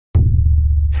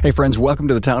Hey friends, welcome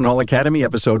to the Town Hall Academy,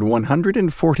 episode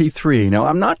 143. Now,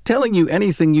 I'm not telling you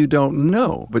anything you don't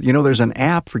know, but there's an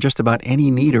app for just about any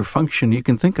need or function you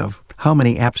can think of. How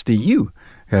many apps do you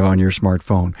have on your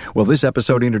smartphone? Well, this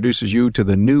episode introduces you to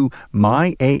the new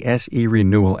myASE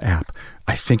Renewal app.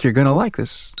 I think you're going to like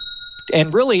this.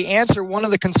 And really answer one of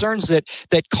the concerns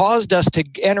that caused us to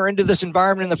enter into this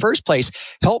environment in the first place.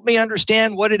 Help me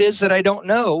understand what it is that I don't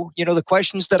know, the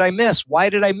questions that I miss. Why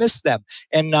did I miss them?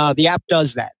 And the app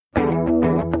does that.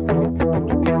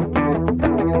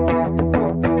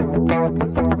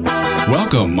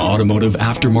 Welcome, automotive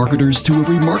aftermarketers, to a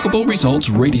Remarkable Results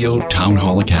Radio Town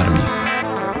Hall Academy.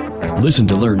 Listen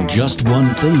to learn just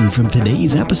one thing from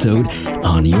today's episode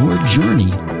on your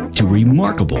journey to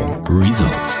remarkable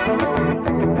results.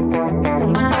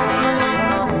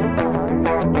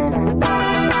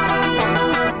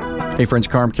 Hey friends,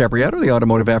 Carm Capriato, the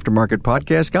Automotive Aftermarket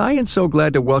Podcast Guy, and so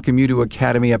glad to welcome you to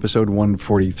Academy episode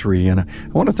 143. And I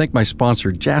want to thank my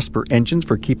sponsor, Jasper Engines,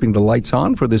 for keeping the lights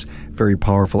on for this very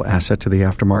powerful asset to the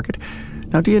aftermarket.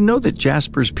 Now, do you know that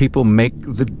Jasper's people make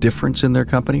the difference in their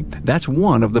company? That's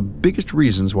one of the biggest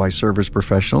reasons why service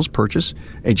professionals purchase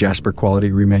a Jasper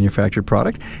quality remanufactured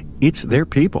product. It's their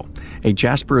people. A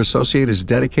Jasper associate is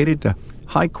dedicated to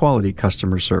high-quality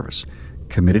customer service,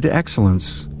 committed to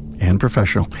excellence, and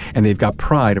professional. And they've got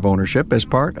pride of ownership as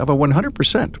part of a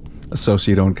 100%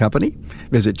 associate-owned company.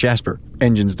 Visit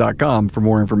jasperengines.com for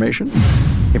more information.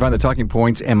 You find the talking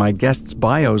points and my guests'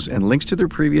 bios and links to their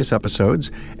previous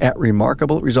episodes at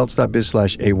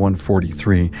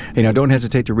remarkableresults.biz/A143. Hey, now don't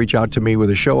hesitate to reach out to me with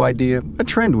a show idea, a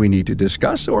trend we need to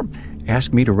discuss, or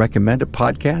ask me to recommend a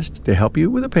podcast to help you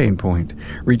with a pain point.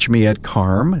 Reach me at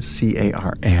Carm,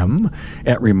 C-A-R-M,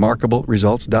 at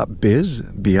remarkableresults.biz,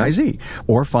 B-I-Z,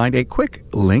 or find a quick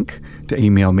link to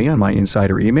email me on my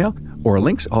insider email, or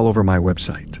links all over my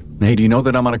website. Hey, do you know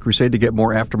that I'm on a crusade to get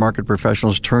more aftermarket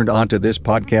professionals turned onto this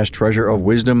podcast treasure of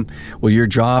wisdom? Well, your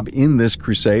job in this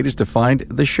crusade is to find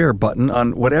the share button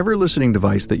on whatever listening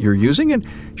device that you're using and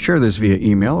share this via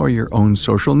email or your own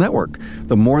social network.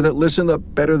 The more that listen, the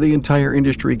better the entire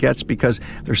industry gets because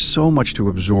there's so much to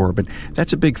absorb. And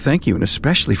that's a big thank you, and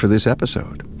especially for this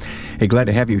episode. Hey, glad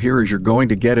to have you here as you're going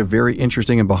to get a very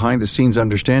interesting and behind-the-scenes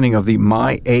understanding of the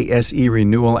myASE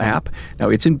Renewal app. Now,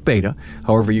 it's in beta,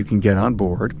 however you can get on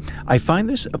board. I find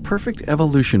this a perfect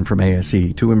evolution from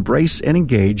ASE to embrace and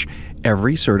engage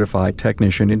every certified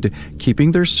technician into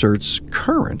keeping their certs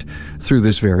current through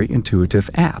this very intuitive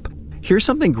app. Here's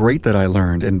something great that I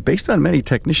learned, and based on many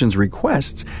technicians'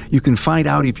 requests, you can find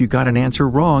out if you got an answer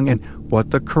wrong and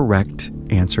what the correct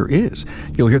answer is.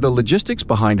 You'll hear the logistics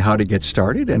behind how to get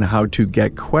started and how to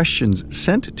get questions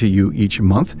sent to you each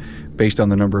month based on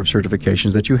the number of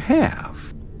certifications that you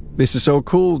have. This is so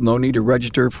cool, no need to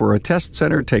register for a test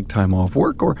center, take time off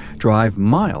work, or drive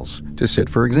miles to sit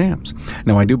for exams.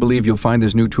 Now, I do believe you'll find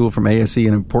this new tool from ASE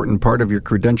an important part of your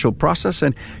credential process,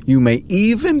 and you may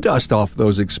even dust off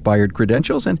those expired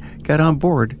credentials and get on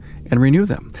board and renew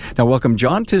them. Now, welcome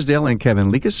John Tisdale and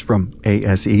Kevin Lekas from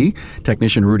ASE,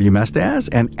 technician Rudy Mestaz,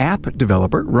 and app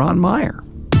developer Ron Meyer.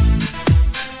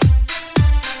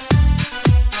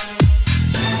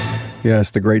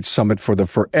 Yes, the great summit for the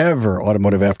forever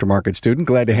automotive aftermarket student.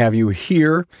 Glad to have you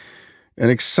here. An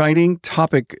exciting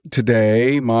topic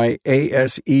today,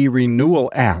 myASE Renewal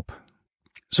app.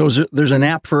 So there's an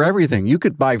app for everything. You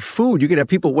could buy food. You could have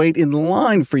people wait in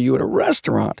line for you at a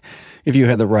restaurant if you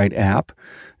had the right app.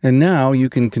 And now you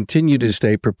can continue to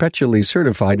stay perpetually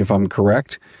certified, if I'm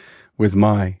correct, with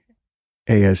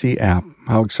myASE app.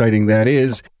 How exciting that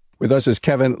is. With us is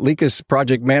Kevin Lekas,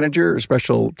 Project Manager,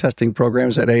 Special Testing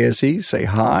Programs at ASE. Say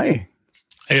hi.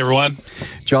 Hey, everyone.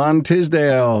 John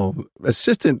Tisdale,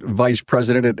 Assistant Vice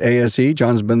President at ASE.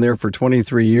 John's been there for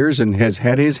 23 years and has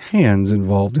had his hands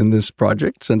involved in this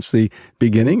project since the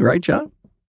beginning. Right, John?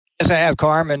 Yes, I have,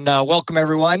 Carm, and welcome,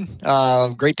 everyone.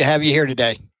 Great to have you here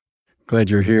today.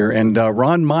 Glad you're here. And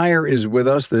Ron Meyer is with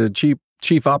us, the Chief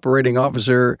Operating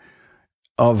Officer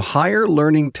of Higher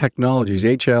Learning Technologies,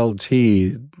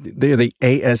 HLT. They're the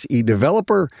ASE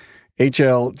developer.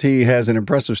 HLT has an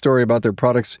impressive story about their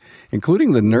products,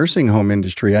 including the nursing home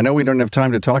industry. I know we don't have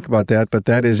time to talk about that, but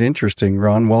that is interesting.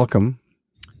 Ron, welcome.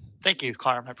 Thank you,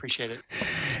 Carm. I appreciate it.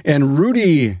 And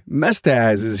Rudy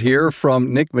Mestaz is here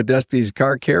from Nick Modesti's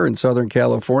Car Care in Southern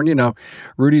California. Now,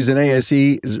 Rudy's an ASE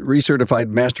recertified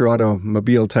master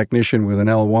automobile technician with an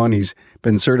L1. He's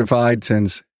been certified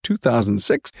since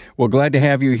 2006. Well, glad to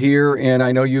have you here, and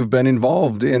I know you've been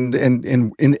involved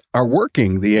in are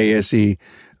working the ASE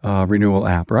renewal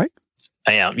app, right?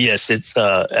 I am. Yes, it's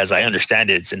as I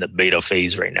understand it, it's in the beta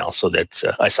phase right now. So that's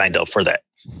I signed up for that.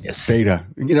 Yes. Beta.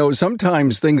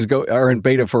 Sometimes things are in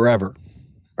beta forever.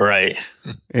 Right.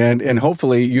 And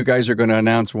hopefully you guys are going to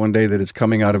announce one day that it's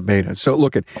coming out of beta. So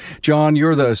look at John,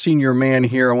 you're the senior man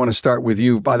here. I want to start with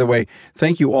you. By the way,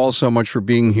 thank you all so much for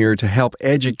being here to help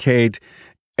educate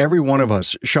every one of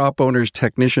us, shop owners,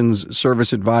 technicians,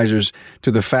 service advisors, to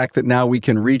the fact that now we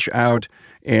can reach out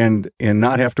and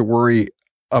not have to worry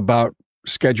about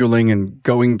scheduling and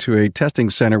going to a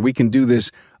testing center. We can do this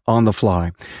on the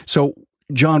fly. So,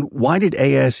 John, why did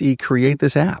ASE create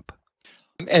this app?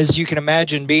 As you can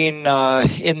imagine, being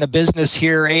in the business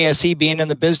here, ASE being in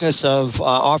the business of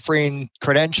offering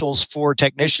credentials for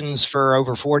technicians for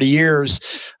over 40 years,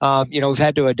 we've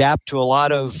had to adapt to a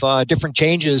lot of different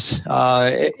changes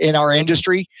in our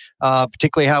industry,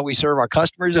 particularly how we serve our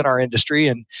customers in our industry.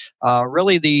 And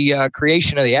really the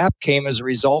creation of the app came as a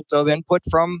result of input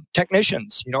from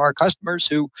technicians, our customers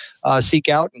who seek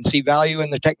out and see value in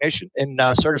the technician in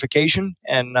certification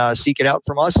and seek it out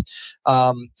from us.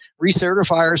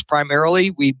 Recertifiers primarily,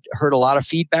 we heard a lot of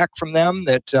feedback from them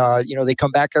that they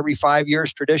come back every 5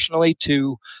 years traditionally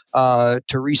to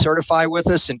recertify with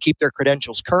us and keep their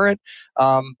credentials current.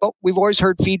 But we've always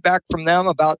heard feedback from them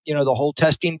about the whole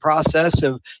testing process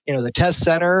of the test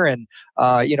center and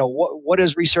what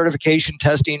does recertification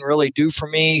testing really do for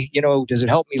me? Does it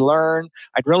help me learn?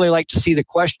 I'd really like to see the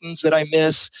questions that I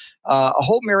miss. A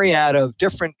whole myriad of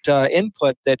different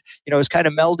input that has kind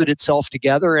of melded itself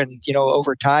together, and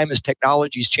over time as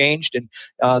technology's changed, and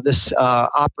this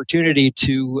opportunity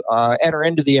to enter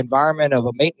into the environment of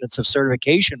a maintenance of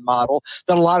certification model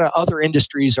that a lot of other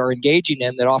industries are engaging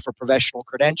in that offer professional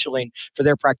credentialing for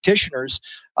their practitioners.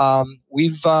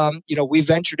 We've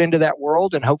ventured into that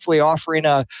world and hopefully offering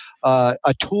a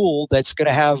tool that's going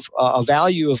to have a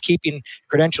value of keeping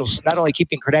credentials, not only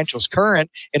keeping credentials current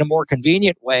in a more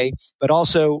convenient way, but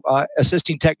also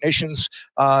assisting technicians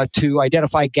to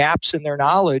identify gaps in their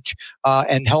knowledge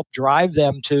and help drive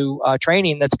them to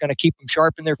training that's going to keep them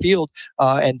sharp in their field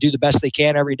and do the best they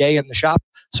can every day in the shop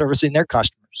servicing their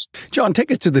customers. John,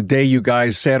 take us to the day you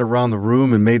guys sat around the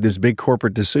room and made this big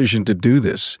corporate decision to do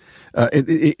this.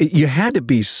 You had to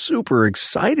be super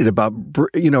excited about,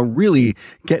 really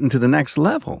getting to the next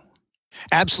level.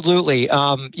 Absolutely.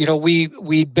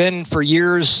 We'd been for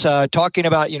years talking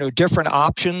about different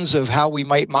options of how we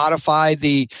might modify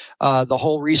the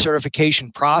whole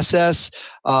recertification process.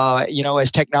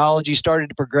 As technology started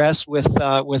to progress with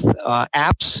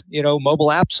apps, mobile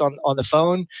apps on the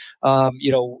phone.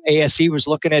 ASE was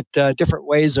looking at different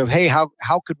ways of how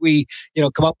could we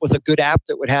come up with a good app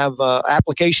that would have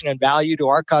application and value to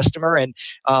our customer, and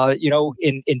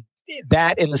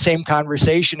in the same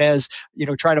conversation as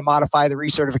trying to modify the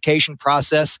recertification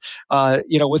process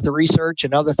with the research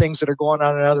and other things that are going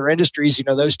on in other industries.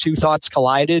 Those two thoughts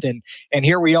collided, and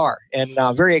here we are, and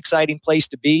a very exciting place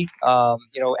to be,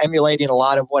 emulating a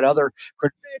lot of what other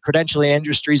credentialing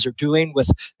industries are doing with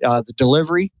the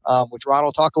delivery, which Ron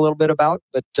will talk a little bit about,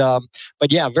 but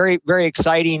yeah, very, very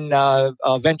exciting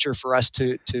venture for us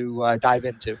to dive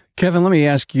into. Kevin, let me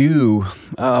ask you,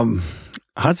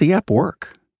 how's the app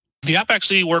work? The app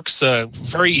actually works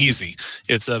very easy.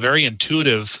 It's a very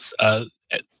intuitive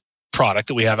product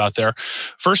that we have out there.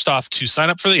 First off, to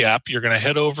sign up for the app, you're going to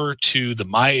head over to the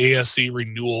myASE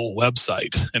Renewal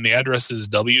website, and the address is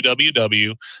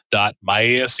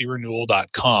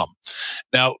www.myaserenewal.com.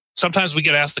 Now, sometimes we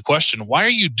get asked the question, why are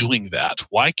you doing that?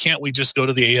 Why can't we just go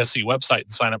to the ASE website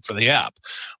and sign up for the app?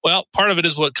 Well, part of it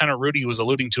is what kind of Rudy was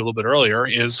alluding to a little bit earlier,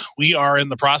 is we are in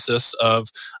the process of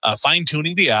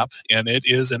fine-tuning the app, and it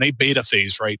is in a beta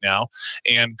phase right now.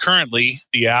 And currently,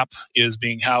 the app is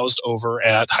being housed over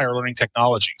at Higher Learning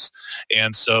Technologies.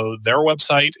 And so their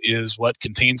website is what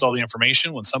contains all the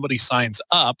information. When somebody signs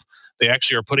up, they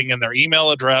actually are putting in their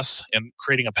email address and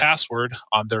creating a password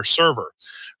on their server.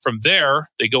 From there,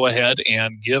 they go ahead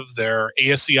and give their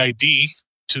ASE ID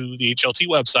to the HLT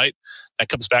website. That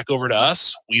comes back over to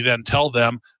us. We then tell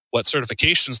them what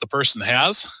certifications the person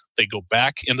has. They go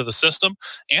back into the system,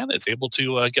 and it's able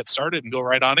to get started and go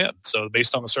right on in. So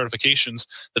based on the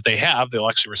certifications that they have, they'll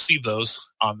actually receive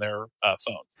those on their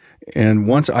phone. And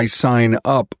once I sign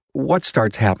up, what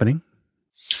starts happening?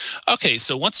 Okay,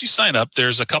 so once you sign up,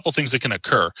 there's a couple things that can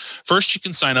occur. First, you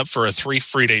can sign up for a 3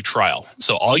 free-day trial.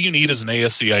 So all you need is an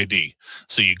ASE ID.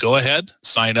 So you go ahead,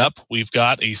 sign up. We've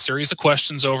got a series of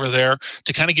questions over there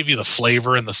to kind of give you the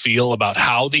flavor and the feel about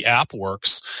how the app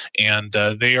works. And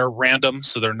they are random,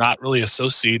 so they're not really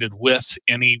associated with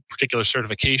any particular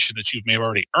certification that you may have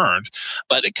already earned.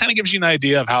 But it kind of gives you an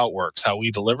idea of how it works, how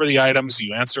we deliver the items.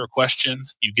 You answer a question,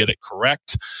 you get it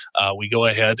correct. We go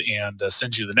ahead and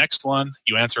send you the next one.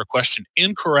 You answer a question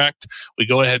incorrect, we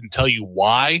go ahead and tell you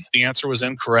why the answer was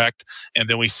incorrect, and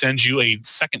then we send you a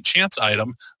second chance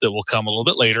item that will come a little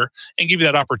bit later and give you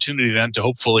that opportunity then to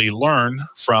hopefully learn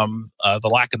from the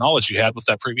lack of knowledge you had with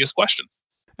that previous question.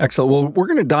 Excellent. Well, we're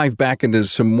going to dive back into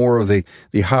some more of the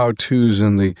how-tos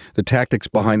and the tactics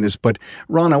behind this. But,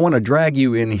 Ron, I want to drag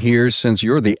you in here since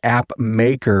you're the app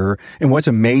maker. And what's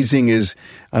amazing is,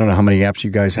 I don't know how many apps you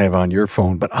guys have on your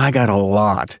phone, but I got a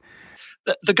lot.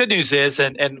 The good news is,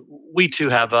 and we too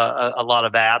have a lot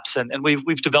of apps, and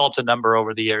we've developed a number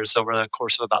over the years, over the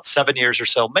course of about 7 years or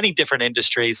so, many different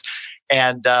industries.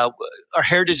 And our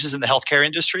heritage is in the healthcare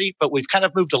industry, but we've kind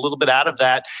of moved a little bit out of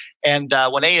that. And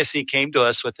when ASE came to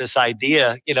us with this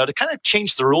idea, to kind of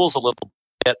change the rules a little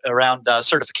bit around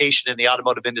certification in the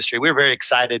automotive industry, we were very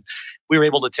excited. We were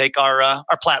able to take our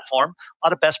platform, a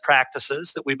lot of best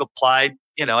practices that we've applied,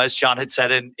 as John had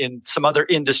said, in some other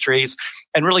industries,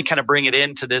 and really kind of bring it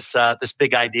into this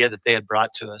big idea that they had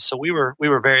brought to us. So we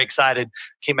were very excited.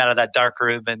 Came out of that dark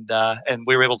room, and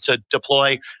we were able to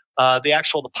deploy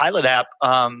the pilot app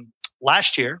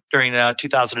last year during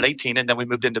 2018, and then we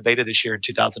moved into beta this year in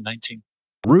 2019.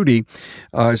 Rudy,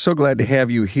 so glad to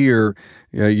have you here.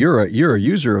 You're a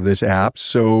user of this app,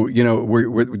 so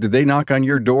did they knock on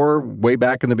your door way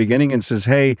back in the beginning and says,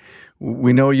 "Hey,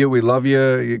 we know you, we love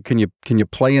you. Can you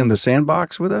play in the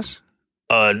sandbox with us?"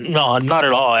 No, not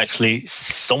at all. Actually,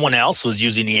 someone else was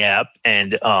using the app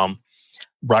and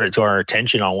brought it to our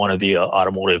attention on one of the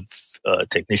automotive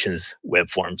technicians' web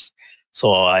forums.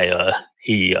 So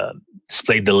he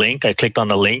displayed the link. I clicked on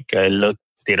the link. I looked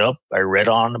it up. I read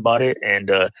on about it,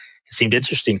 and it seemed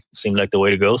interesting. It seemed like the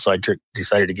way to go, so I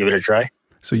decided to give it a try.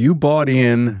 So you bought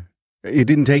in. It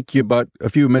didn't take you but a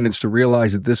few minutes to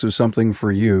realize that this was something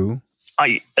for you.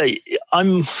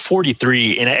 I'm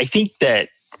 43, and I think that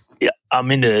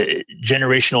I'm in the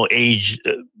generational age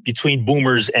between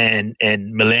boomers and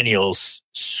millennials.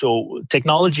 So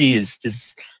technology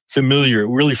is familiar,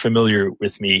 really familiar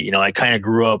with me. I kind of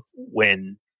grew up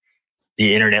when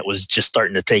the internet was just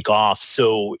starting to take off.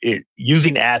 So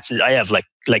using apps, I have like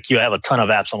you, I have a ton of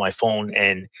apps on my phone.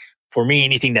 And for me,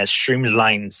 anything that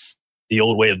streamlines the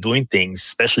old way of doing things,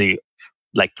 especially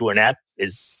like through an app,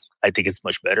 I think it's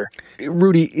much better.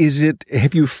 Rudy,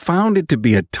 have you found it to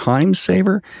be a time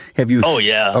saver? Oh,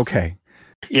 yeah. Okay.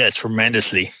 Yeah,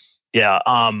 tremendously. Yeah.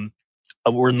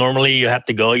 Where normally you have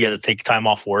to take time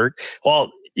off work.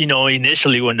 Well,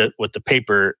 initially with the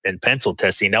paper and pencil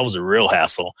testing, that was a real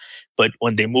hassle. But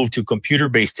when they moved to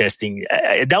computer-based testing,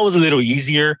 that was a little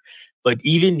easier. But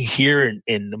even here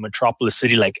in the metropolis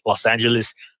city like Los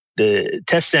Angeles, the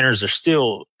test centers are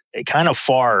still kind of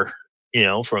far,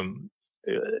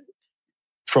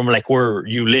 from like where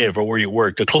you live or where you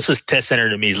work. The closest test center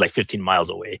to me is like 15 miles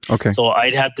away. Okay. So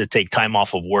I'd have to take time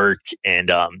off of work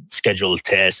and schedule a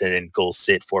test and then go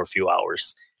sit for a few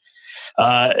hours.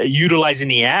 Utilizing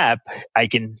the app, I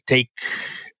can take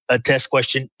a test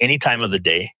question any time of the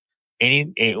day,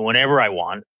 whenever I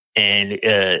want, and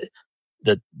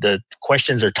the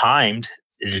questions are timed.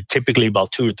 They're typically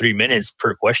about 2 or 3 minutes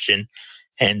per question,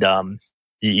 and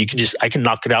I can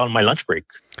knock it out on my lunch break.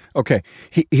 Okay,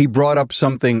 he brought up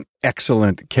something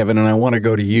excellent, Kevin, and I want to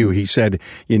go to you. He said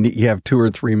you have 2 or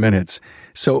 3 minutes,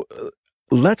 so.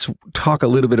 Let's talk a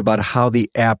little bit about how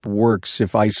the app works.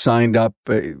 If I signed up,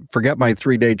 forget my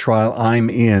 3-day trial, I'm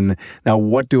in. Now,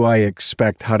 what do I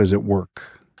expect? How does it work?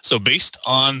 So based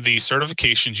on the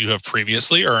certifications you have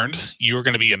previously earned, you are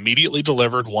going to be immediately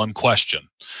delivered one question.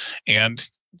 And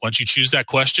once you choose that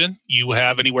question, you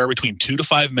have anywhere between 2 to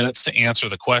 5 minutes to answer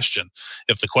the question.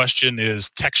 If the question is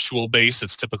textual based,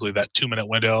 it's typically that 2-minute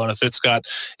window. And if it's got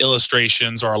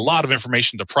illustrations or a lot of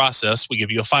information to process, we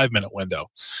give you a 5-minute window.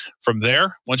 From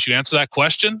there, once you answer that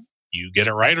question, you get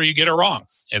it right or you get it wrong.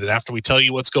 And then after we tell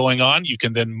you what's going on, you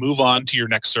can then move on to your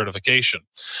next certification.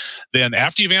 Then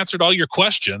after you've answered all your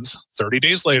questions, 30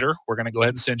 days later, we're going to go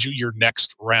ahead and send you your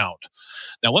next round.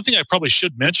 Now, one thing I probably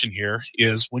should mention here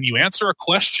is when you answer a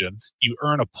question, you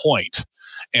earn a point.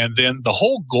 And then the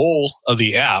whole goal of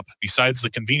the app, besides the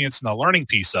convenience and the learning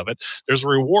piece of it, there's a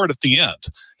reward at the end.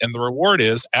 And the reward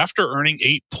is after earning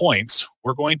 8 points,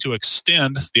 we're going to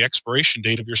extend the expiration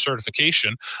date of your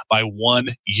certification by 1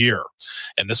 year.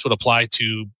 And this would apply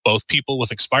to both people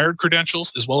with expired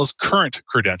credentials as well as current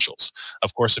credentials.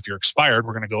 Of course, if you're expired,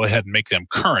 we're going to go ahead and make them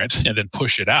current and then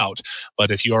push it out.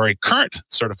 But if you are a current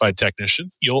certified technician,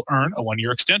 you'll earn a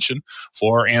 1-year extension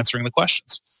for answering the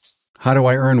questions. How do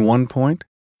I earn 1 point?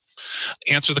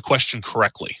 Answer the question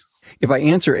correctly. If I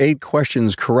answer 8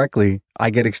 questions correctly,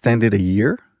 I get extended a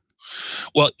year?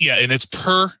 Well, yeah, and it's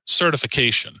per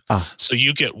certification. So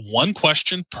you get one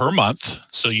question per month.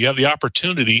 So you have the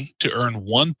opportunity to earn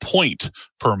 1 point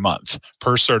per month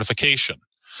per certification.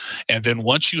 And then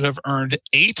once you have earned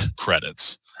 8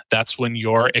 credits, that's when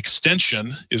your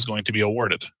extension is going to be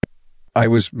awarded. I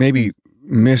was maybe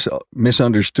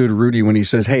misunderstood Rudy when he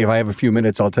says, hey, if I have a few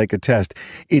minutes, I'll take a test.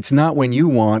 It's not when you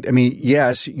want. I mean,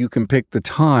 yes, you can pick the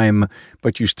time,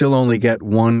 but you still only get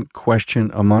one question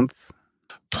a month?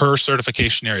 Per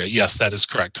certification area. Yes, that is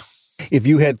correct. If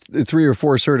you had 3 or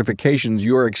 4 certifications,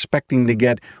 you're expecting to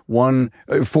get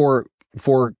four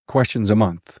questions a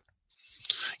month.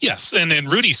 Yes, and in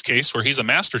Rudy's case, where he's a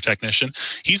master technician,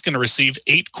 he's going to receive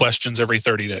 8 questions every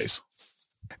 30 days.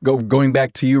 Going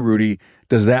back to you, Rudy,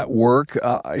 does that work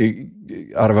out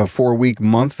of a 4-week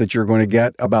month that you're going to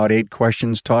get about 8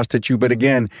 questions tossed at you? But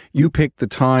again, you pick the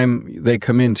time they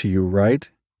come into you, right?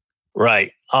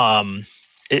 Right.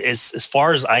 As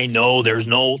far as I know, there's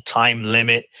no time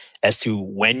limit as to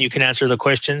when you can answer the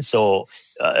question. So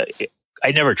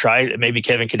I never tried. Maybe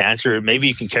Kevin can answer it. Maybe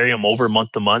you can carry them over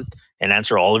month to month and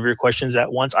answer all of your questions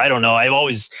at once. I don't know. I've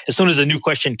always, as soon as a new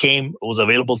question was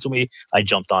available to me, I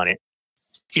jumped on it.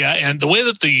 Yeah, and the way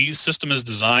that the system is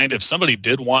designed, if somebody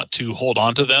did want to hold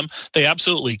on to them, they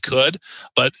absolutely could.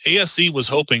 But ASE was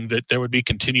hoping that there would be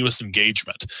continuous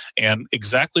engagement. And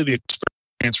exactly the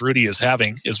experience Rudy is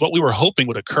having is what we were hoping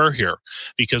would occur here,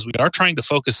 because we are trying to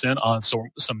focus in on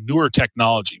some newer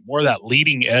technology, more of that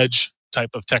leading edge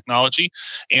type of technology.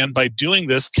 And by doing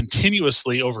this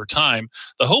continuously over time,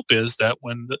 the hope is that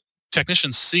when the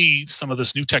technicians see some of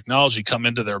this new technology come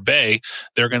into their bay,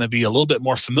 they're going to be a little bit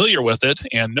more familiar with it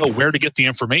and know where to get the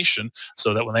information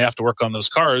so that when they have to work on those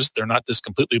cars, they're not just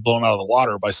completely blown out of the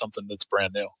water by something that's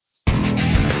brand new.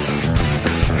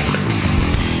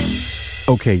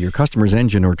 Okay, your customer's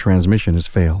engine or transmission has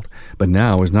failed, but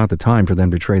now is not the time for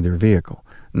them to trade their vehicle.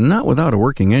 Not without a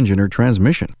working engine or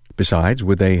transmission. Besides,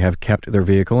 would they have kept their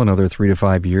vehicle another 3 to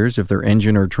 5 years if their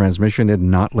engine or transmission had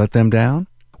not let them down?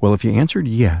 Well, if you answered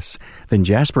yes, then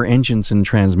Jasper Engines and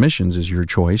Transmissions is your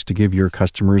choice to give your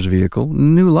customer's vehicle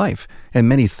new life and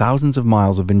many thousands of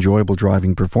miles of enjoyable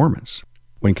driving performance.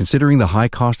 When considering the high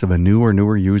cost of a new or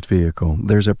newer used vehicle,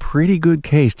 there's a pretty good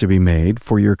case to be made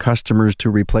for your customers to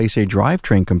replace a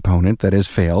drivetrain component that has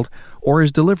failed or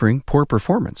is delivering poor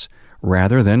performance,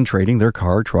 rather than trading their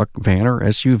car, truck, van, or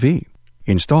SUV.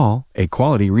 Install a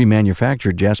quality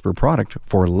remanufactured Jasper product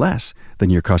for less than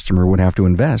your customer would have to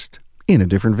invest in a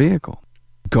different vehicle.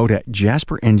 Go to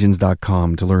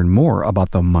jasperengines.com to learn more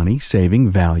about the money-saving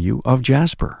value of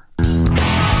Jasper.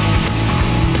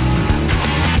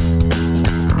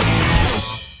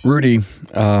 Rudy,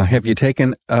 have you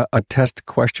taken a test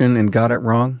question and got it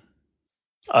wrong?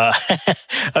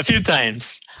 A few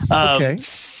times. Okay.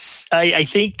 I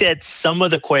think that some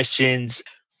of the questions,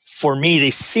 for me, they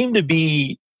seem to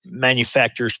be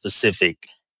manufacturer specific.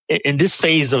 In this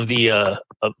phase of the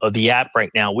app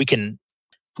right now, we can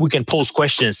pose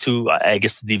questions to, I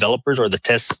guess, the developers or the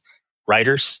test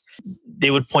writers. They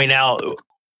would point out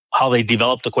how they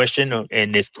developed the question,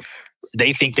 and if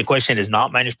they think the question is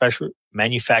not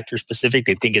manufacturer specific,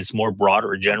 they think it's more broad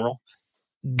or general.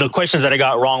 The questions that I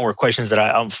got wrong were questions that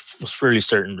I was fairly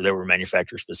certain they were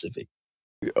manufacturer specific.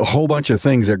 A whole bunch of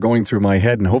things are going through my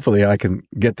head, and hopefully I can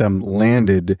get them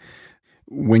landed.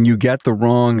 When you get the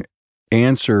wrong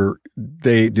answer,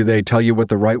 do they tell you what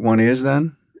the right one is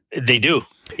then? They do,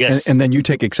 yes. And then you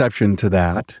take exception to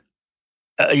that?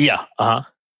 Yeah, uh-huh.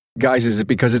 Guys, is it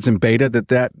because it's in beta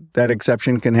that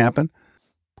exception can happen?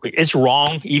 It's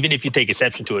wrong. Even if you take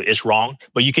exception to it, it's wrong.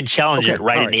 But you can challenge it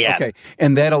right in the app. Okay,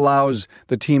 and that allows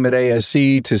the team at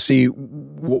ASE to see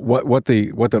what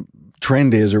the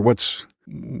trend is, or what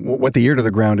the ear to the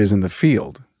ground is in the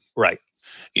field. Right.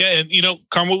 Yeah, and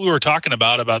Carm, what we were talking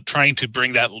about trying to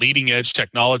bring that leading edge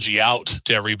technology out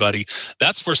to everybody,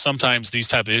 that's where sometimes these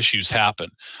type of issues happen.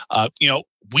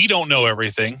 We don't know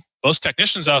everything. Most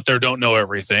technicians out there don't know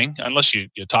everything unless you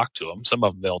talk to them. Some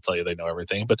of them, they'll tell you they know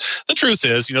everything. But the truth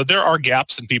is, there are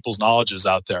gaps in people's knowledges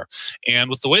out there. And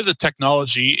with the way the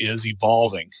technology is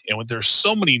evolving, and when there's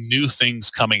so many new things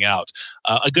coming out,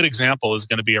 a good example is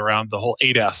going to be around the whole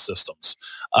ADAS systems.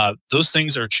 Those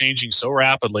things are changing so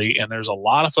rapidly, and there's a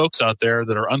lot of folks out there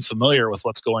that are unfamiliar with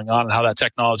what's going on and how that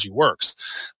technology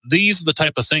works. These are the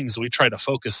type of things that we try to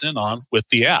focus in on with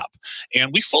the app.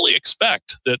 And we fully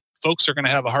expect that folks are going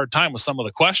to have a hard time with some of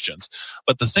the questions.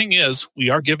 But the thing is, we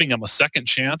are giving them a second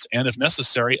chance and, if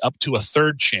necessary, up to a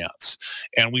third chance.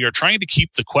 And we are trying to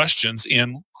keep the questions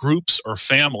in groups or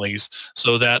families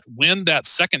so that when that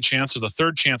second chance or the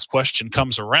third chance question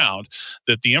comes around,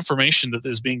 that the information that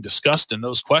is being discussed in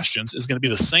those questions is going to be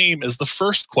the same as the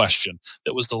first question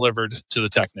that was delivered to the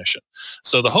technician.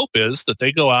 So the hope is that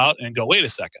they go out and go, wait a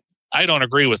second, I don't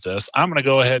agree with this. I'm going to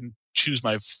go ahead and choose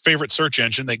my favorite search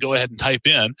engine. They go ahead and type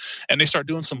in and they start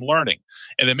doing some learning.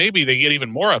 And then maybe they get even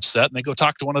more upset and they go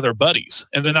talk to one of their buddies.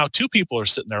 And then now two people are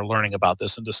sitting there learning about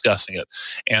this and discussing it.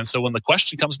 And so when the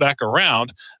question comes back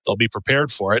around, they'll be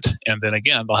prepared for it. And then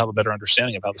again, they'll have a better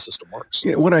understanding of how the system works.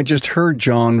 Yeah, what I just heard,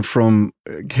 John, from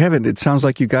Kevin, it sounds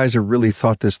like you guys have really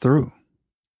thought this through.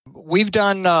 We've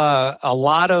done a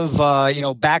lot of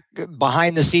back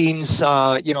behind the scenes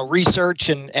research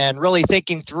and really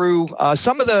thinking through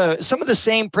some of the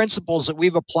same principles that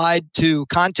we've applied to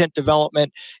content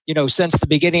development since the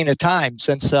beginning of time,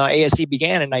 since ASE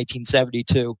began in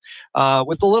 1972,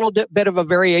 with a little bit of a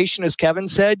variation, as Kevin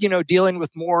said, dealing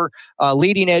with more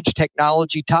leading edge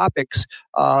technology topics.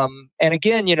 And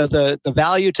again, the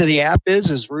value to the app is,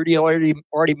 as Rudy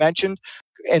already mentioned.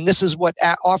 And this is what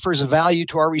offers a value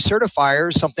to our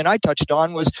recertifiers. Something I touched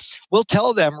on was we'll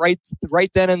tell them right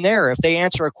then and there. If they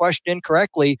answer a question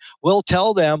incorrectly, we'll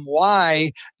tell them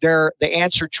why the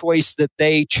answer choice that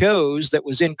they chose that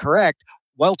was incorrect.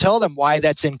 We'll tell them why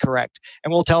that's incorrect.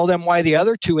 And we'll tell them why the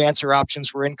other two answer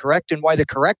options were incorrect and why the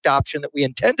correct option that we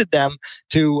intended them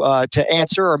to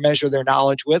answer or measure their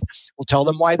knowledge with, we'll tell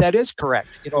them why that is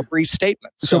correct. A brief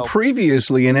statement. So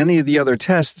previously in any of the other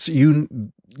tests,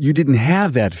 you didn't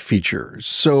have that feature.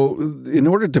 So in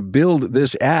order to build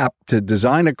this app, to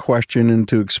design a question and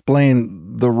to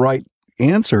explain the right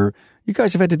answer, you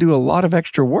guys have had to do a lot of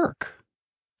extra work.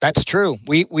 That's true.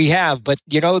 We have, but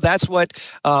that's what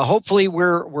hopefully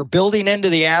we're building into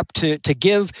the app to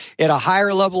give it a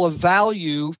higher level of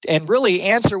value and really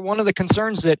answer one of the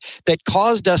concerns that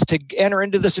caused us to enter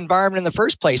into this environment in the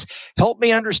first place. Help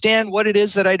me understand what it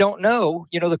is that I don't know.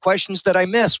 The questions that I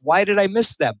miss. Why did I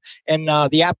miss them? And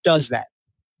the app does that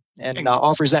and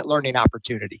offers that learning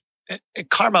opportunity. And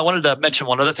Carm, I wanted to mention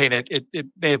one other thing. It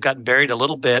may have gotten buried a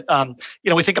little bit.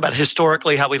 We think about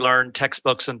historically how we learn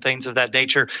textbooks and things of that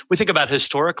nature. We think about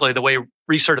historically the way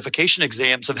recertification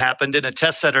exams have happened in a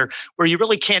test center where you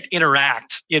really can't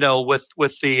interact,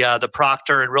 with the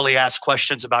proctor and really ask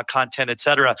questions about content, et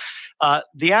cetera.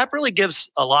 The app really gives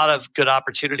a lot of good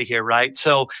opportunity here, right?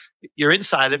 So you're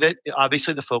inside of it.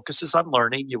 Obviously, the focus is on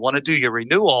learning. You want to do your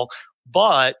renewal.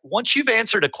 But once you've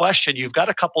answered a question, you've got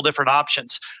a couple different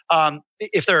options.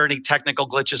 If there are any technical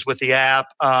glitches with the app,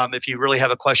 if you really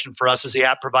have a question for us as the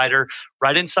app provider,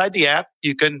 right inside the app,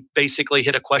 you can basically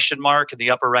hit a question mark in the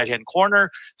upper right-hand corner,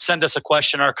 send us a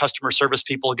question. Our customer service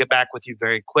people will get back with you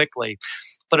very quickly.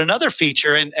 But another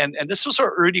feature, and this was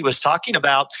what Rudy was talking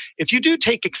about, if you do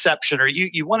take exception or you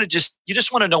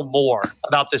just want to know more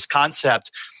about this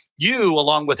concept, you,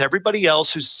 along with everybody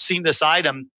else who's seen this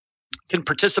item, can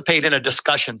participate in a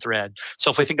discussion thread.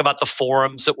 So if we think about the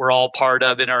forums that we're all part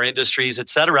of in our industries, et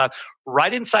cetera,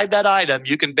 right inside that item,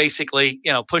 you can basically,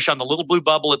 push on the little blue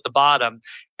bubble at the bottom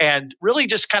and really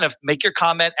just kind of make your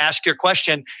comment, ask your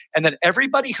question. And then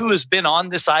everybody who has been on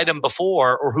this item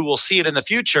before or who will see it in the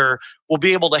future will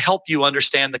be able to help you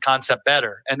understand the concept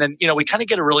better. And then, we kind of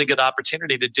get a really good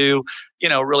opportunity to do,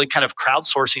 really kind of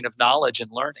crowdsourcing of knowledge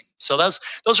and learning. So those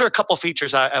are a couple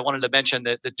features I wanted to mention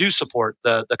that do support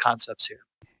the concepts here.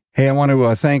 Hey, I want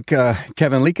to thank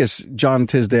Kevin Lekas, John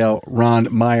Tisdale, Ron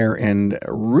Meyer, and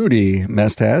Rudy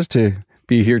Mestaz to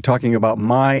be here talking about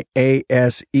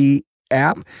myASE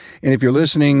app. And if you're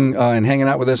listening and hanging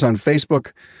out with us on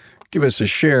Facebook, give us a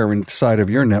share inside of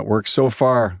your network. So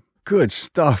far, good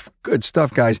stuff,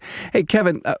 guys. Hey,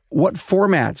 Kevin, what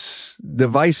formats,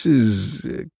 devices,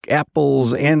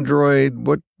 Apple's, Android,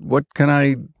 what can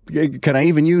I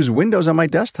even use Windows on my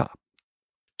desktop?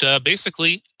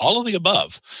 Basically, all of the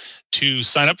above. To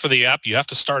sign up for the app, you have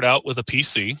to start out with a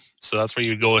PC. So that's where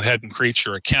you go ahead and create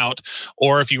your account.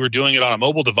 Or if you were doing it on a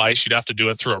mobile device, you'd have to do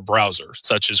it through a browser,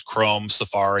 such as Chrome,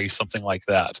 Safari, something like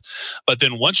that. But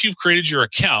then once you've created your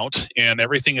account and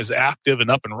everything is active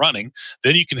and up and running,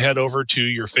 then you can head over to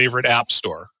your favorite app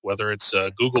store, whether it's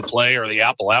Google Play or the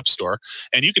Apple App Store,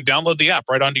 and you can download the app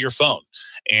right onto your phone.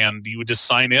 And you would just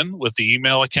sign in with the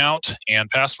email account and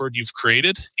password you've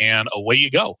created, and away you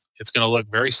go. go. It's going to look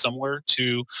very similar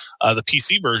to the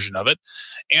PC version of it.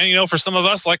 And, for some of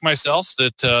us like myself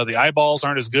that the eyeballs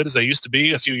aren't as good as they used to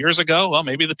be a few years ago, well,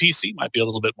 maybe the PC might be a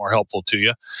little bit more helpful to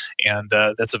you. And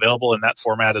that's available in that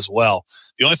format as well.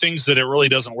 The only things that it really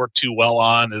doesn't work too well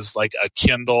on is like a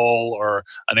Kindle or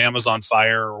an Amazon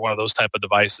Fire or one of those type of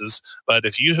devices. But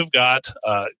if you have got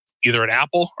either an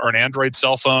Apple or an Android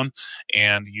cell phone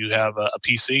and you have a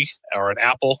PC or an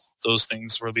Apple, those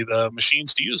things will be the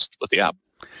machines to use with the app.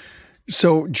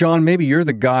 So, John, maybe you're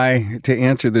the guy to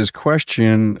answer this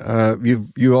question.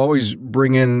 You always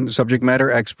bring in subject matter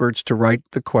experts to write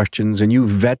the questions, and you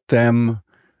vet them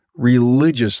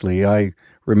religiously. I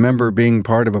remember being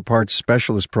part of a parts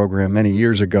specialist program many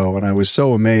years ago, and I was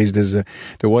so amazed as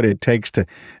to what it takes to,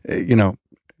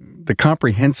 the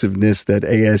comprehensiveness that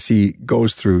ASE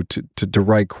goes through to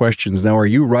write questions. Now, are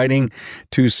you writing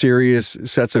two serious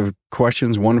sets of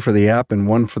questions, one for the app and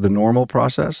one for the normal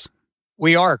process?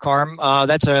 We are, Carm.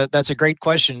 That's a great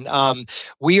question.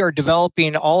 We are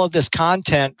developing all of this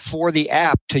content for the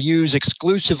app to use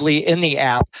exclusively in the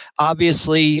app.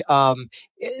 Obviously,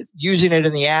 using it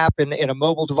in the app and in a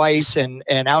mobile device and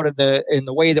out in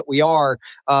the way that we are,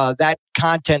 that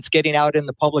content's getting out in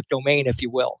the public domain, if you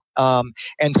will. And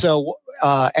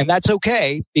that's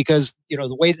okay because,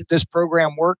 the way that this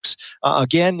program works,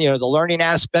 again, the learning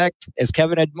aspect, as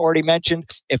Kevin had already mentioned,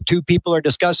 if two people are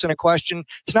discussing a question,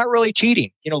 it's not really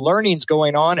cheating. Learning's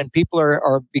going on and people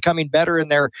are becoming better in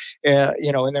their,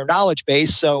 in their knowledge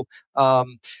base. So,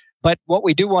 but what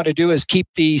we do want to do is keep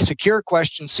the secure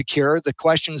questions secure, the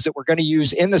questions that we're going to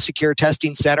use in the Secure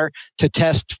Testing Center to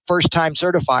test first-time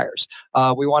certifiers.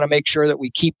 We want to make sure that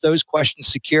we keep those questions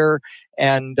secure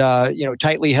and,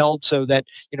 tightly held so that,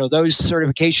 those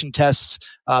certification tests,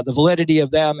 the validity of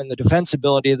them and the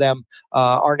defensibility of them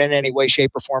aren't in any way,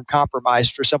 shape, or form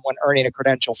compromised for someone earning a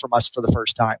credential from us for the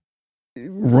first time.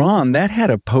 Ron, that had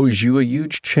to pose you a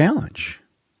huge challenge.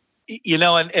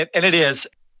 And it is.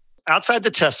 Outside the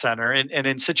test center and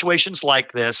in situations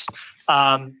like this,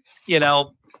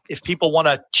 if people want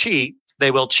to cheat, they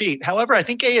will cheat. However, I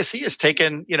think ASE has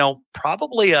taken,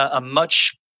 probably a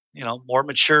much, more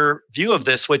mature view of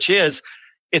this, which is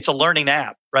it's a learning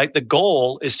app, right? The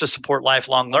goal is to support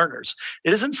lifelong learners.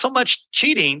 It isn't so much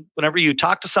cheating whenever you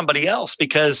talk to somebody else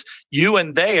because you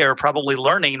and they are probably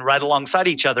learning right alongside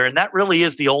each other. And that really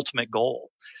is the ultimate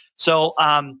goal. So,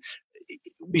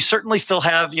 we certainly still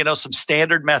have, some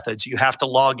standard methods. You have to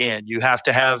log in. You have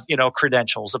to have,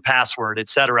 credentials, a password, et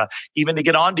cetera, even to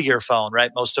get onto your phone, right?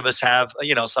 Most of us have,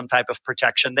 some type of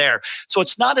protection there. So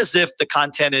it's not as if the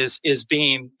content is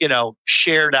being,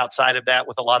 shared outside of that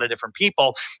with a lot of different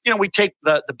people. We take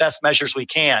the best measures we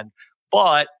can.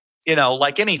 But,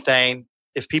 like anything,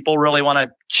 if people really want to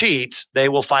cheat, they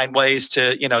will find ways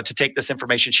to, to take this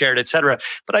information, share it, et cetera.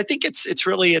 But I think it's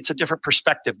a different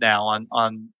perspective now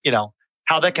on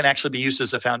how that can actually be used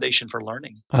as a foundation for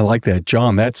learning. I like that,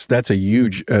 John. That's a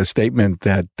huge statement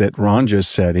that Ron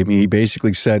just said. I mean, he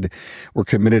basically said we're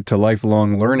committed to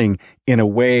lifelong learning in a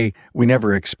way we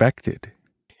never expected.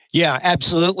 Yeah,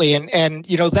 absolutely. And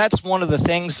that's one of the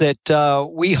things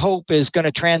that we hope is going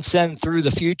to transcend through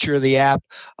the future of the app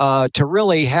to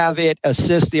really have it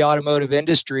assist the automotive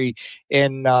industry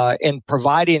in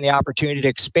providing the opportunity to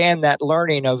expand that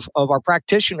learning of our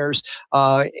practitioners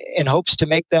in hopes to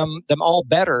make them all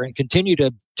better and continue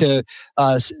to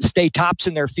stay tops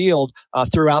in their field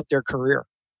throughout their career.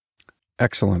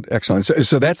 Excellent.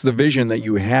 So that's the vision that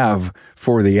you have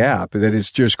for the app, that it's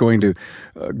just going to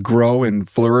grow and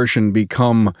flourish and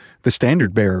become the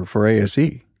standard bearer for ASE.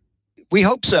 We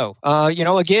hope so.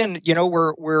 Again,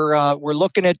 we're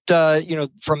looking at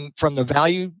from the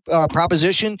value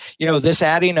proposition. This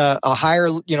adding a higher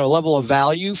level of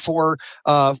value for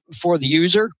the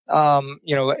user.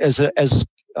 As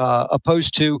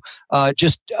opposed to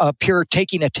just pure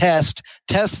taking a test.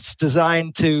 Tests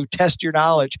designed to test your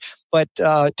knowledge, but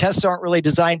tests aren't really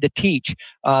designed to teach.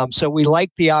 So we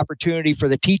like the opportunity for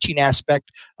the teaching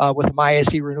aspect with the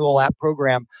myASE Renewal App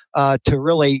program to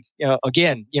really,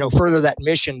 further that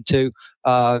mission to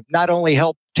not only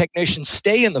help technicians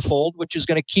stay in the fold, which is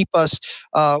going to keep us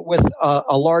with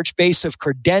a large base of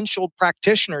credentialed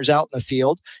practitioners out in the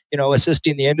field,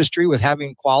 assisting the industry with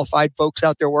having qualified folks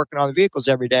out there working on the vehicles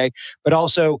every day, but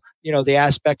also, the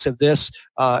aspects of this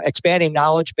expanding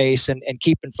knowledge base and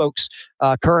keeping folks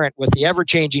current with the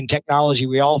ever-changing technology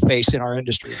we all face in our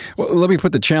industry. Well, let me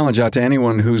put the challenge out to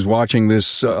anyone who's watching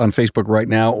this on Facebook right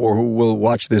now or who will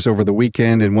watch this over the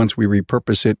weekend and once we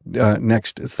repurpose it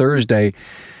next Thursday.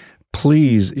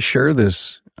 Please share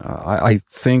this. I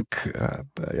think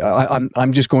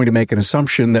I'm just going to make an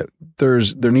assumption that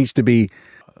there needs to be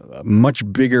a much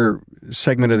bigger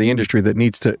segment of the industry that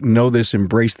needs to know this,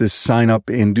 embrace this, sign up,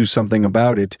 and do something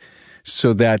about it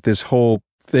so that this whole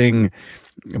thing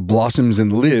blossoms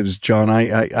and lives. John,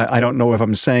 I don't know if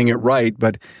I'm saying it right,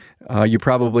 but you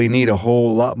probably need a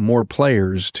whole lot more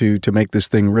players to make this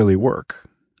thing really work.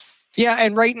 Yeah,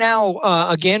 and right now,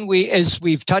 again, as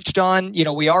we've touched on,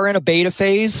 we are in a beta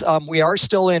phase. We are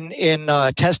still in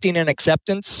testing and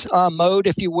acceptance mode,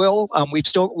 if you will.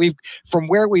 We've from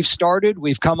where we've started,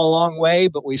 we've come a long way,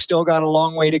 but we've still got a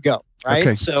long way to go. Right.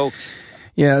 Okay. So.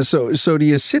 Yeah. So do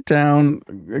you sit down,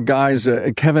 guys?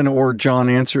 Kevin or John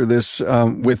answer this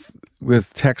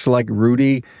with techs like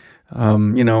Rudy.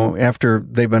 After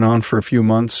they've been on for a few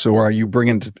months, or are you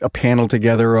bringing a panel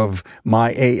together of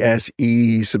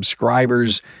myASE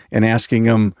subscribers and asking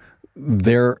them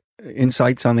their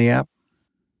insights on the app?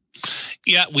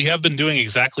 Yeah, we have been doing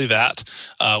exactly that.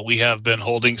 We have been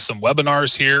holding some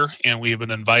webinars here, and we have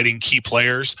been inviting key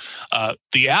players.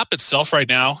 The app itself right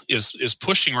now is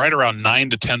pushing right around 9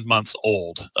 to 10 months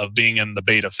old of being in the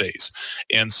beta phase.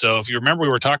 And so if you remember, we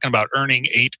were talking about earning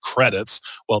 8 credits.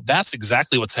 Well, that's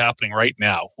exactly what's happening right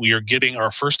now. We are getting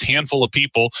our first handful of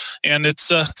people, and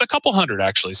it's a couple hundred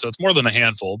actually, so it's more than a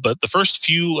handful. But the first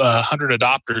few hundred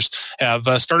adopters have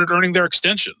started earning their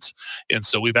extensions. And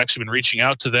so we've actually been reaching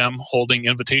out to them, holding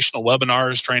invitational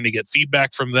webinars, trying to get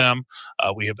feedback from them.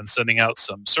 We have been sending out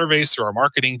some surveys through our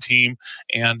marketing team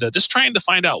and just trying to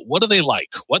find out, what do they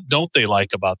like? What don't they like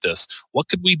about this? What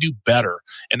could we do better?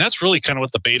 And that's really kind of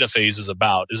what the beta phase is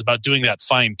about doing that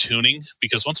fine tuning,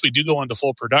 because once we do go into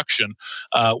full production,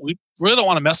 we really don't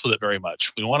want to mess with it very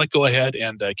much. We want to go ahead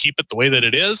and keep it the way that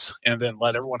it is and then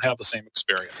let everyone have the same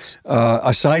experience.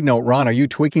 A side note, Ron, are you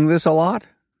tweaking this a lot?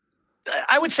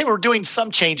 I would say we're doing some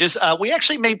changes. We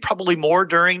actually made probably more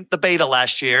during the beta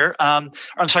last year.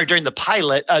 During the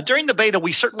pilot. During the beta,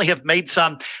 we certainly have made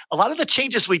some. A lot of the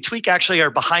changes we tweak actually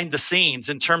are behind the scenes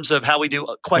in terms of how we do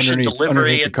question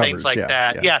delivery and things like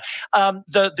that. Yeah.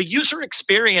 The user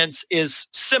experience is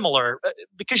similar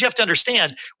because you have to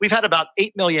understand we've had about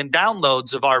 8 million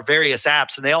downloads of our various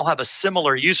apps, and they all have a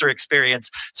similar user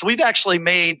experience. So we've actually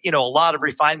made a lot of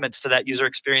refinements to that user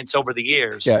experience over the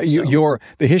years. Yeah,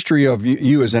 the history of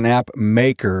you as an app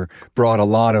maker brought a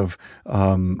lot of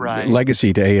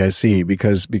legacy to ASE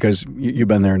because you've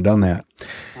been there and done that.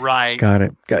 Right. Got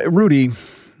it. Rudy,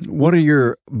 what are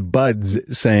your buds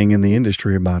saying in the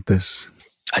industry about this?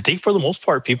 I think for the most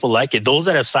part, people like it. Those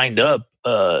that have signed up,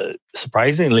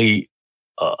 surprisingly,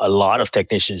 a lot of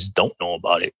technicians don't know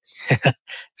about it.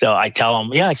 So I tell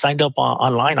them, I signed up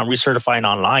online. I'm recertifying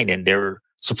online, and they're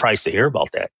surprised to hear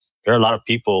about that. There are a lot of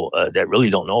people that really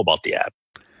don't know about the app.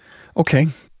 Okay.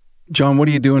 John, what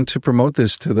are you doing to promote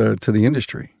this to the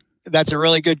industry? That's a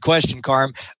really good question,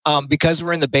 Carm. Because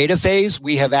we're in the beta phase,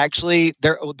 we have actually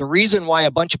the reason why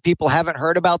a bunch of people haven't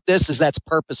heard about this is that's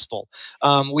purposeful.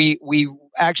 We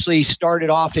actually started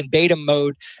off in beta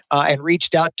mode and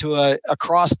reached out to a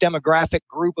cross demographic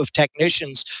group of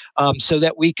technicians so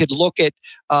that we could look at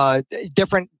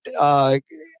different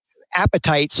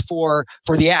appetites for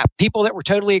the app. People that were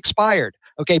totally expired.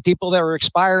 Okay, people that are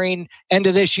expiring end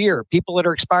of this year, people that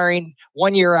are expiring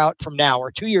 1 year out from now or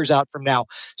 2 years out from now.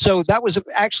 So that was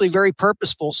actually very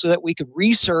purposeful so that we could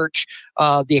research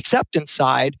the acceptance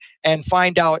side and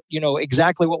find out,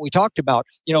 exactly what we talked about.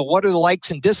 What are the likes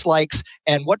and dislikes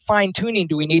and what fine tuning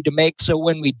do we need to make so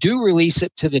when we do release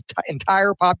it to the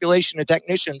entire population of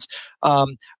technicians,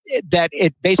 that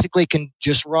it basically can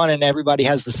just run and everybody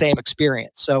has the same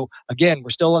experience. So again, we're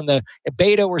still in the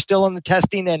beta, we're still in the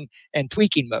testing and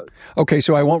tweaking mode. Okay,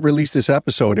 so I won't release this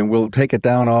episode and we'll take it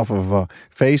down off of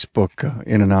Facebook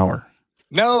in an hour.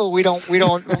 No, we don't. We're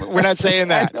not saying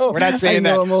that. We're not saying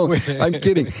that. I'm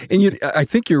kidding. And I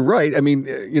think you're right. I mean,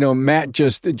 Matt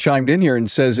just chimed in here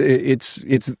and says it's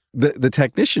the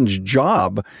technician's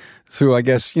job through, I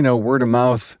guess, word of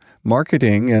mouth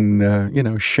marketing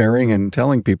and, sharing and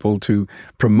telling people to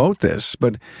promote this.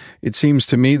 But it seems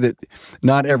to me that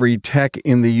not every tech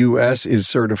in the U.S. is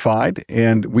certified,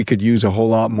 and we could use a whole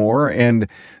lot more. And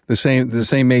the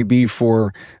same may be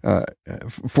for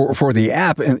the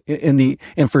app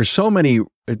and for so many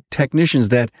technicians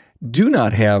that do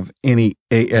not have any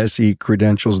ASE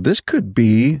credentials. This could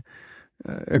be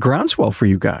a groundswell for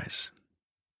you guys.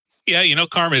 Yeah,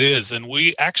 Carm, it is. And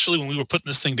we actually, when we were putting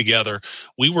this thing together,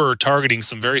 we were targeting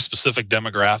some very specific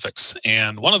demographics.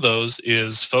 And one of those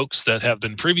is folks that have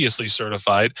been previously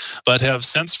certified, but have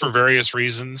since, for various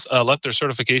reasons, let their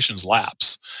certifications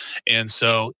lapse. And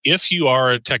so if you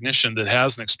are a technician that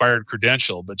has an expired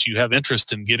credential, but you have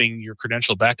interest in getting your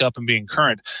credential back up and being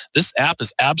current, this app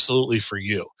is absolutely for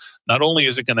you. Not only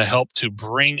is it going to help to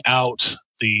bring out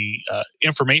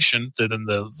information that in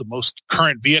the most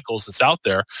current vehicles that's out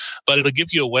there, but it'll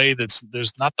give you a way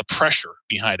there's not the pressure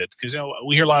behind it. Because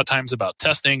we hear a lot of times about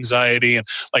test anxiety, and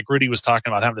like Rudy was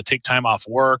talking about, having to take time off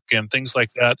work and things like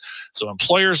that. So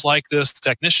employers like this, the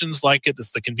technicians like it.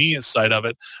 It's the convenience side of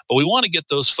it, but we want to get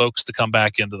those folks to come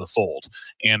back into the fold.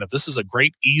 And if this is a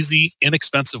great, easy,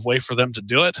 inexpensive way for them to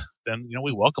do it, then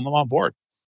we welcome them on board.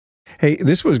 Hey,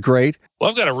 this was great.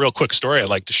 Well, I've got a real quick story I'd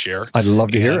like to share. I'd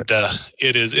love to hear it.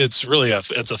 It's really a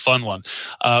fun one.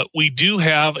 We do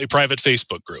have a private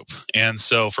Facebook group. And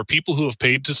so for people who have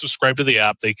paid to subscribe to the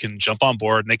app, they can jump on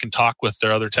board and they can talk with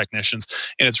their other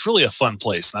technicians. And it's really a fun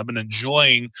place. And I've been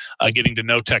enjoying getting to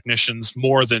know technicians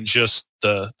more than just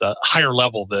the higher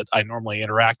level that I normally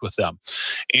interact with them.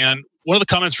 And one of the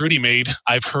comments Rudy made,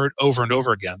 I've heard over and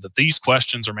over again, that these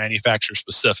questions are manufacturer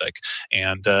specific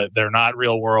and they're not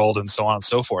real world and so on and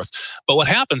so forth. But what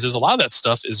happens is a lot of that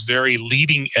stuff is very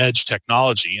leading edge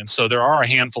technology. And so there are a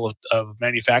handful of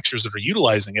manufacturers that are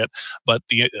utilizing it, but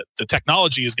the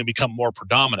technology is going to become more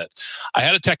predominant. I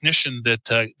had a technician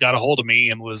that got a hold of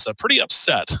me and was pretty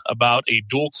upset about a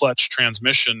dual clutch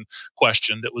transmission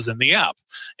question that was in the app.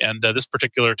 And this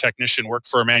particular technician worked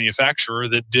for a manufacturer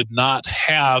that did not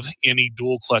have any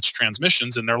dual clutch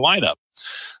transmissions in their lineup.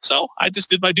 So I just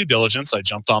did my due diligence. I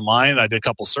jumped online, I did a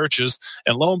couple searches,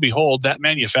 and lo and behold, that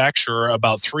manufacturer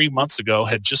about 3 months ago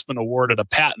had just been awarded a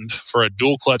patent for a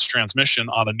dual clutch transmission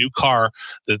on a new car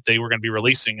that they were going to be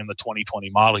releasing in the 2020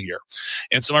 model year.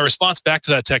 And so my response back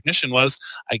to that technician was,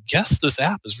 I guess this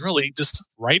app is really just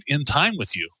right in time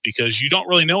with you, because you don't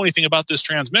really know anything about this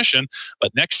transmission,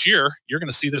 but next year you're going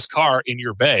to see this car in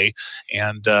your bay.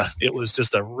 And it was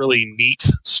just a really neat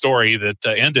story that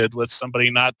ended with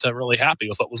somebody not really happy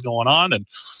with what was going on, and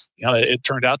it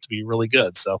turned out to be really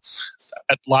good. So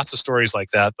lots of stories like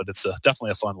that, but it's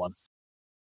definitely a fun one.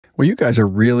 Well, you guys are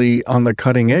really on the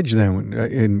cutting edge then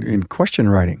in question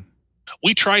writing.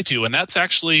 We try to, and that's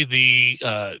actually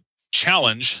the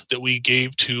challenge that we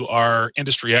gave to our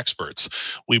industry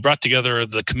experts. We brought together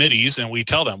the committees and we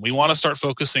tell them we want to start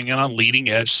focusing in on leading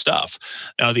edge stuff.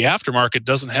 Now, the aftermarket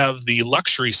doesn't have the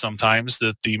luxury sometimes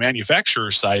that the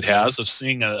manufacturer side has of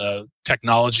seeing a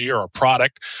technology or a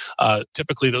product.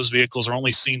 Typically, those vehicles are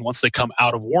only seen once they come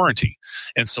out of warranty.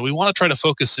 And so we want to try to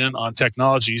focus in on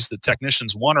technologies that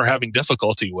technicians, one, are having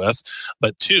difficulty with,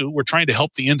 but two, we're trying to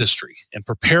help the industry and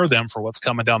prepare them for what's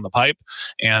coming down the pipe.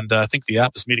 And I think the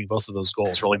app is meeting both of those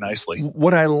goals really nicely.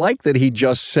 What I like that he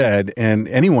just said, and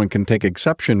anyone can take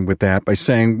exception with that by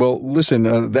saying, well,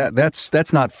 listen,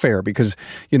 that's not fair, because,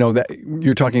 that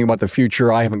you're talking about the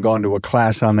future. I haven't gone to a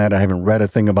class on that. I haven't read a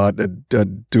thing about a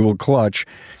dual clutch.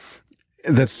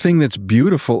 The thing that's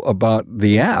beautiful about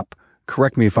the app,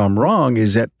 correct me if I'm wrong,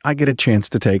 is that I get a chance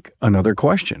to take another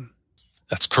question.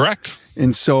 That's correct.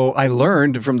 And so I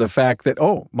learned from the fact that,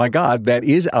 oh my God, that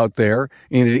is out there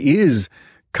and it is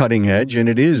cutting edge and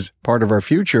it is part of our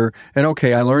future. And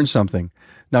okay, I learned something.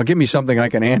 Now give me something I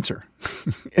can answer.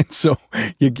 And so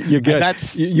you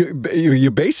get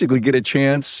you basically get a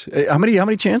chance. How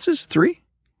many chances? 3?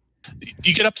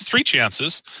 You get up to 3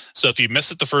 chances. So if you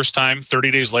miss it the first time,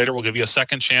 30 days later, we'll give you a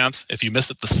second chance. If you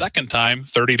miss it the second time,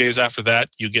 30 days after that,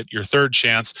 you get your third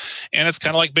chance. And it's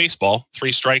kind of like baseball,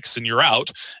 3 strikes and you're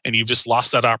out, and you've just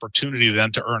lost that opportunity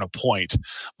then to earn a point.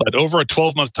 But over a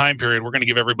 12-month time period, we're going to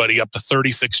give everybody up to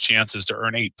 36 chances to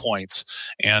earn 8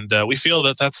 points. And we feel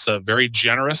that that's very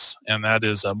generous, and that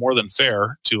is more than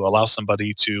fair to allow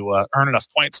somebody to earn enough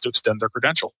points to extend their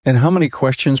credential. And how many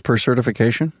questions per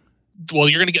certification? Well,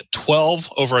 you're going to get 12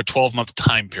 over a 12-month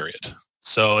time period.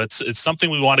 So it's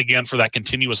something we want, again, for that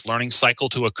continuous learning cycle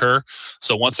to occur.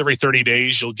 So once every 30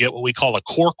 days, you'll get what we call a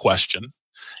core question.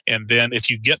 And then if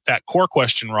you get that core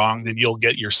question wrong, then you'll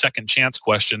get your second chance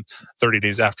question 30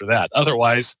 days after that.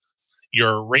 Otherwise,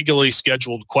 your regularly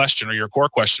scheduled question or your core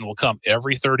question will come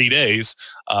every 30 days.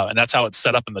 And that's how it's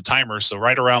set up in the timer. So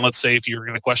right around, let's say if you're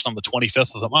going to question on the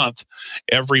 25th of the month,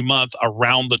 every month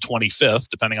around the 25th,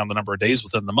 depending on the number of days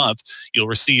within the month, you'll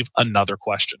receive another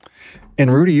question.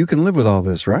 And Rudy, you can live with all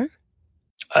this, right?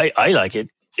 I like it.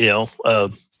 I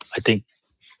think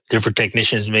different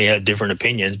technicians may have different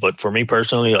opinions, but for me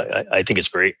personally, I think it's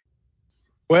great.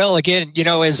 Well, again,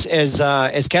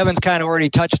 as Kevin's kind of already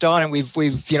touched on, and we've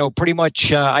pretty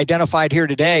much identified here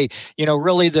today,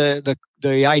 really the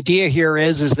idea here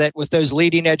is that with those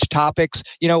leading edge topics,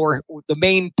 the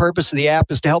main purpose of the app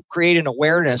is to help create an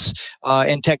awareness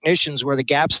in technicians where the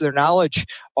gaps of their knowledge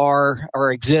are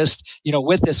exist,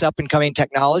 with this up and coming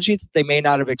technology that they may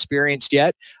not have experienced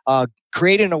yet.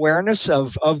 create an awareness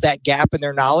of that gap in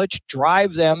their knowledge,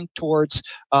 drive them towards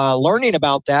learning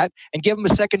about that, and give them a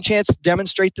second chance to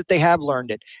demonstrate that they have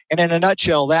learned it. And in a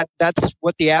nutshell, that's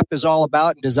what the app is all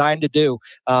about and designed to do,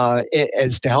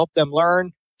 is to help them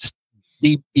learn,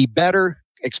 be better,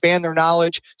 expand their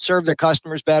knowledge, serve their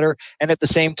customers better, and at the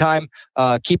same time,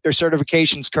 keep their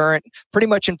certifications current, pretty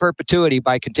much in perpetuity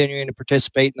by continuing to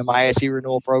participate in the myASE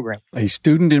renewal program. A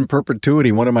student in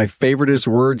perpetuity, one of my favoriteest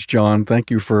words, John. Thank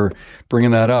you for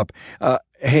bringing that up.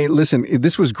 Hey, listen,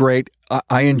 this was great.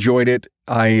 I enjoyed it.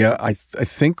 I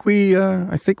think we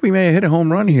may have hit a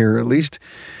home run here, at least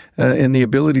in the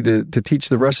ability to teach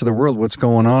the rest of the world what's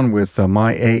going on with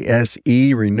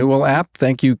myASE Renewal app.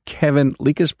 Thank you, Kevin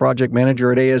Lekas, Project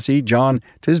Manager at ASE, John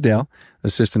Tisdale,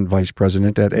 Assistant Vice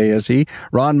President at ASE,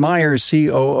 Ron Meyer,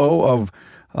 COO of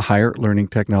Higher Learning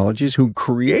Technologies, who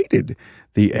created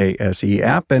the ASE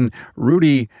app, and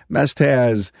Rudy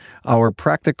Mestaz, our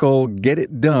practical,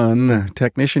 get-it-done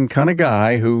technician kind of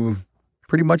guy who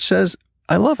pretty much says,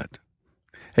 I love it.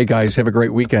 Hey, guys, have a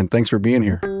great weekend. Thanks for being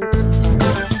here.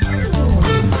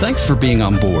 Thanks for being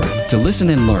on board to listen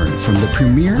and learn from the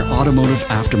premier automotive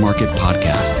aftermarket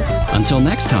podcast. Until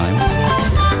next time,